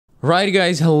Right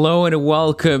guys, hello and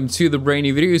welcome to the brand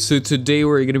new video. So today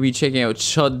we're going to be checking out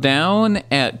Shutdown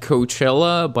at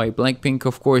Coachella by BLACKPINK,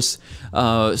 of course.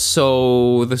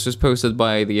 So this was posted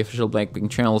by the official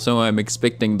BLACKPINK channel, so I'm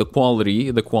expecting the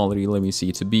quality, let me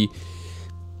see, to be...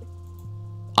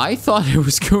 I thought it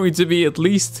was going to be at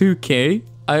least 2K.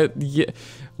 Yeah,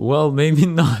 well, maybe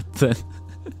not then.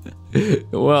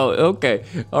 Well, okay,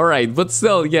 alright, but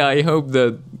still, yeah, I hope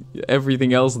that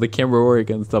everything else, the camera work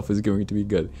and stuff, is going to be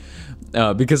good,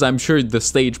 because I'm sure the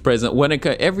stage present, when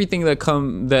everything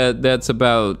that's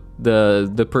about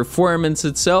the performance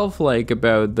itself, like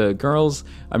about the girls,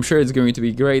 I'm sure it's going to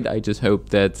be great. I just hope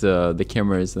that the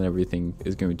cameras and everything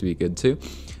is going to be good too.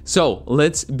 So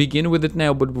let's begin with it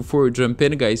now, but before we jump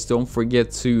in, guys, don't forget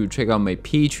to check out my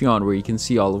Patreon, where you can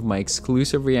see all of my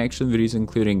exclusive reaction videos,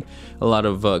 including a lot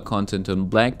of content on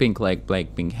BLACKPINK, like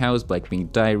BLACKPINK House,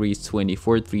 BLACKPINK Diaries,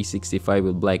 24, 365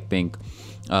 with BLACKPINK,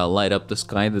 Light Up the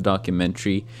Sky, the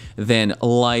documentary, then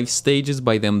live stages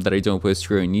by them that I don't post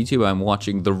here on YouTube. I'm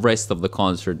watching the rest of the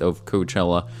concert of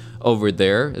Coachella over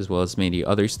there, as well as many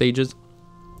other stages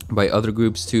by other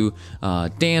groups too,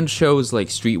 dance shows like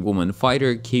Street Woman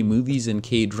Fighter, K-movies and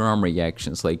K-drama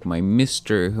reactions like My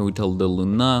Mr. Hotel de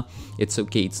Loona, It's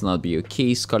Okay, It's Not Be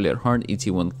Okay, Scarlet Heart, itzy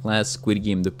Class, Squid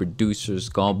Game, The Producers,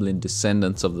 Goblin,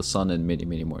 Descendants of the Sun, and many,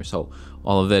 many more. So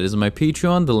all of that is my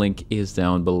Patreon. The link is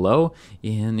down below.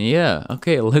 And yeah,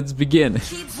 okay, let's begin.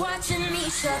 Keep watching me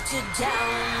shut it down.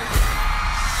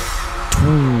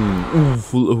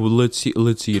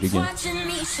 Let's see it again. Watching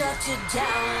me shut it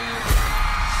down.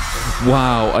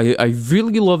 Wow, I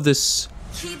really love this,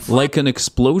 like an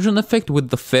explosion effect with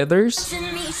the feathers. So,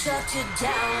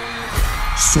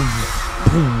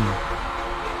 boom.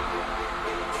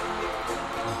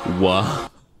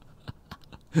 Wow.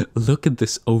 Look at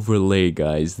this overlay,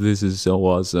 guys. This is so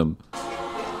awesome.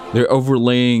 They're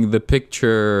overlaying the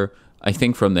picture, I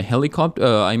think, from the helicopter,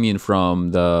 I mean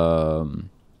from the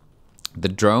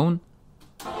drone.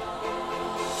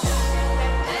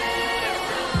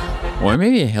 Or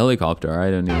maybe a helicopter, I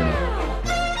don't even know.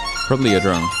 Probably a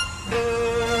drone. Ooh.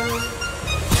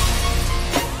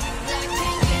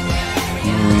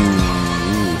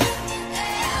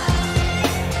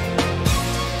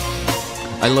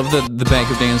 I love that the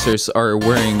backup dancers are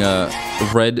wearing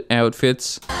red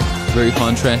outfits. Very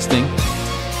contrasting.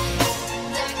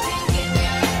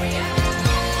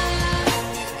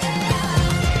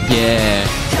 Yeah.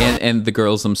 And the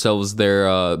girls themselves,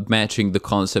 they're matching the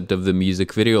concept of the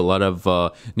music video. A lot of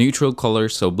neutral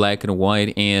colors, so black and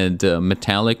white, and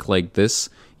metallic like this,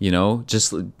 you know,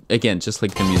 just again, just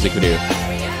like the music video.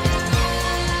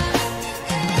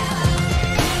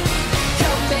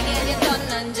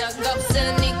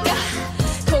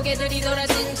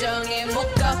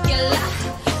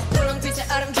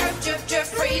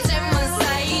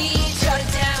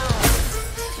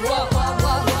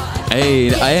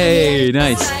 Hey,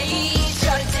 nice.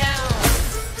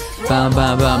 Bam,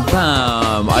 bam, bam,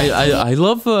 bam. I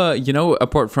love, you know,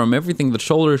 apart from everything, the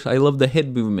shoulders, I love the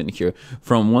head movement here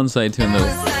from one side to another.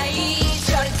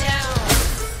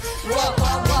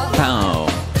 Pow.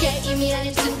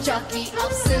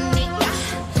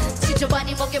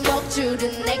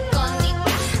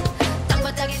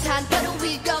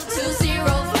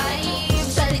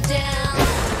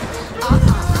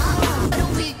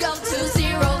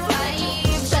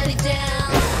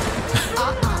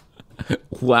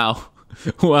 Wow.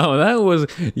 Wow, that was,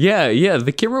 yeah,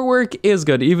 the camera work is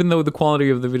good, even though the quality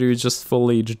of the video is just full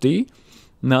HD,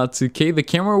 not 2K. The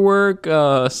camera work,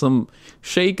 some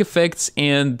shake effects,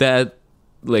 and that,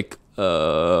 like,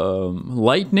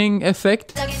 lightning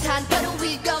effect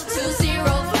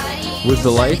with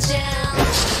the lights.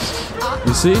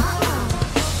 You see?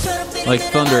 Like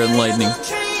thunder and lightning.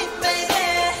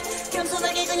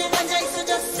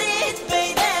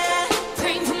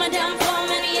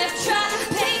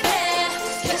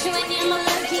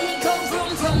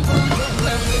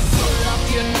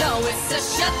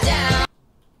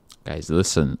 Guys,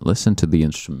 listen to the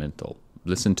instrumental.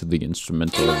 Listen to the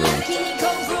instrumental of it.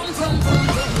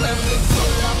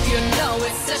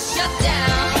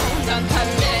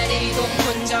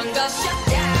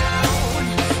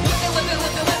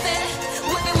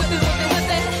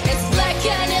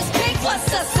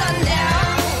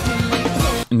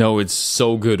 No, it's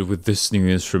so good with this new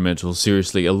instrumental.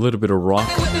 Seriously, a little bit of rock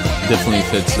definitely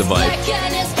fits the vibe.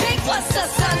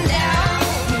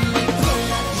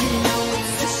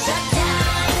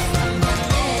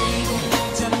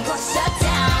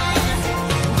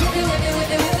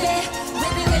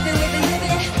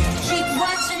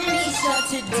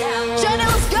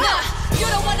 You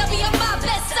don't wanna be on my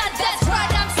best side, that's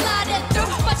right, I'm sliding through.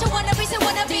 But you wanna be, so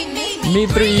wanna be me. Me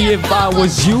three if I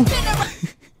was you.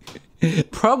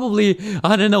 Probably,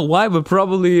 I don't know why, but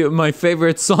probably my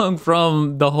favorite song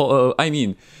from the whole,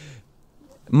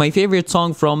 my favorite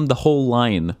song from the whole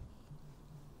line.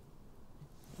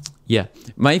 Yeah,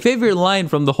 my favorite line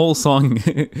from the whole song.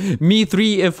 Me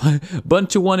three if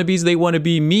bunch of wannabes, they wanna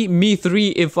be me. Me three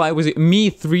if I was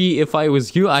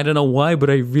you. I don't know why, but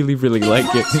I really like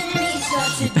it.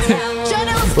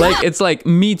 Like, it's like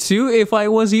me too if I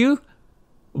was you,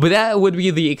 but that would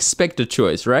be the expected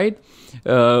choice, right?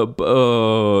 Me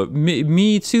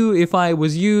too if I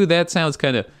was you. That sounds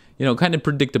kind of, you know, kind of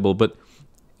predictable, but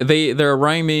they're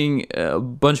rhyming a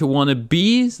bunch of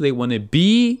wannabes. They wanna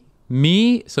be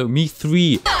me, so me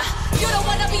three.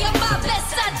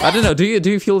 I don't know. Do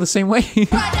you feel the same way?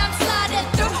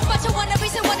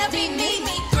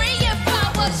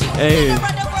 Hey.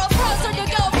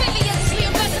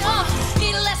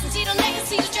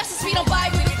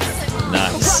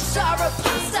 Nice.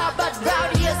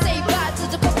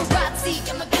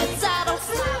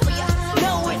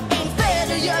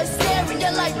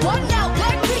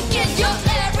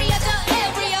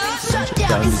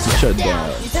 Time to shut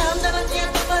down.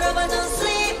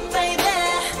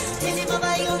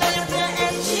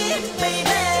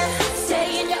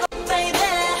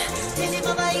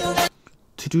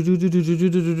 Do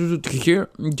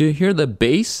you hear the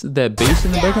bass? That bass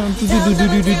in the background?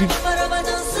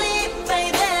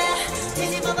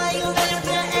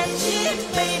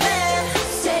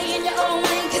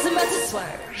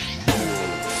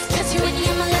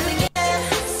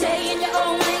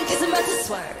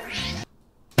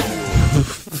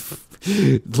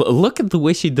 Look at the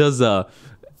way she does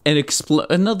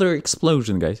another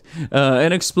explosion, guys.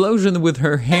 An explosion with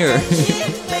her hair.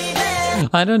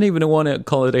 I don't even want to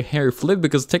call it a hair flip,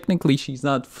 because technically she's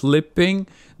not flipping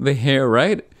the hair,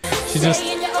 right? She just,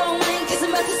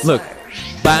 look,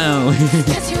 bow.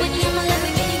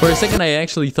 For a second, I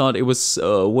actually thought it was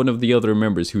one of the other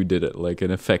members who did it, like an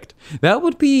effect. That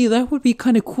would be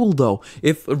kind of cool, though.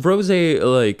 If Rose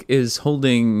like is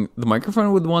holding the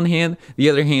microphone with one hand,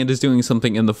 the other hand is doing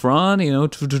something in the front, you know,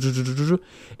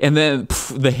 and then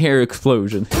the hair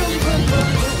explosion.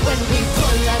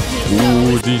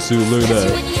 Ooh, Jisoo, look at that.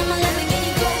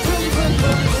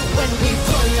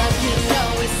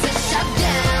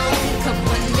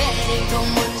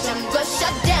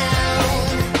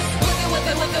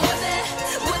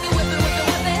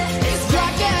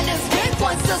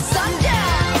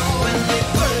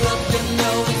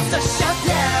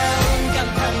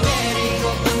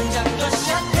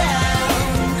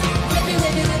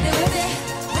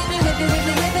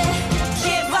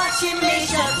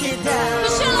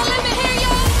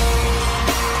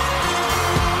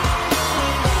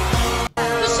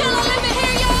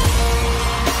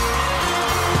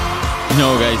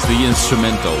 No, guys, the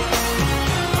instrumental.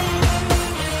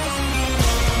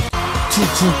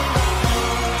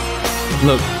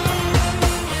 Look.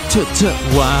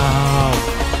 Wow.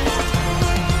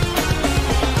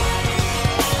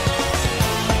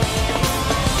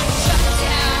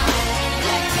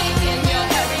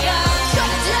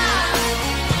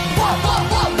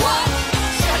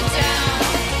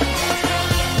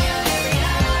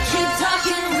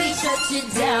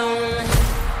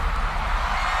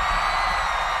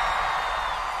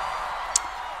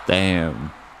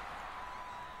 Damn.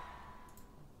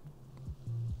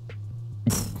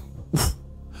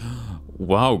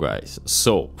 Wow, guys.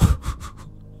 So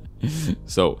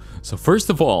first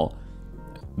of all,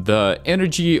 the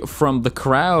energy from the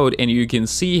crowd, and you can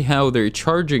see how they're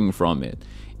charging from it,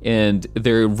 and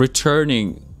they're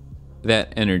returning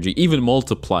that energy, even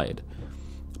multiplied.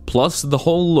 Plus the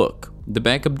whole look. The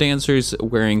backup dancers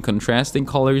wearing contrasting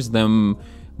colors, them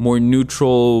more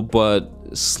neutral but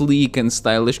sleek and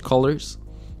stylish colors.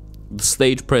 The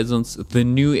stage presence, the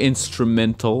new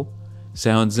instrumental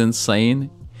sounds insane.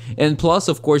 And plus,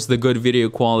 of course, the good video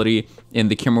quality and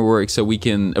the camera work, so we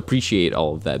can appreciate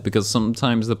all of that, because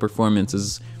sometimes the performance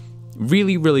is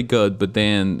really good, but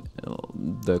then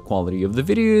the quality of the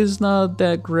video is not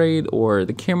that great, or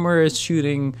the camera is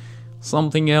shooting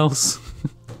something else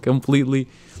completely,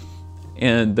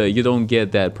 and you don't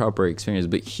get that proper experience.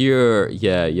 But here,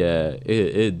 yeah,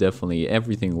 it definitely,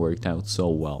 everything worked out so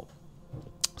well.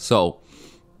 So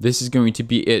this is going to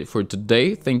be it for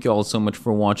today. Thank you all so much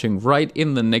for watching. Right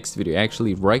in the next video,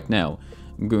 actually right now,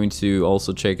 I'm going to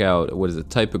also check out, what is it,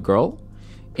 Type of Girl.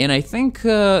 And I think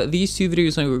these two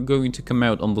videos are going to come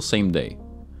out on the same day.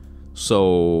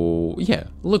 So yeah,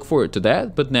 look forward to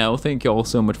that. But now, thank you all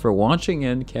so much for watching,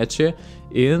 and catch you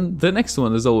in the next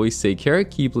one. As always, take care,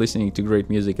 keep listening to great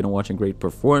music and watching great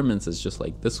performances just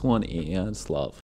like this one, and love.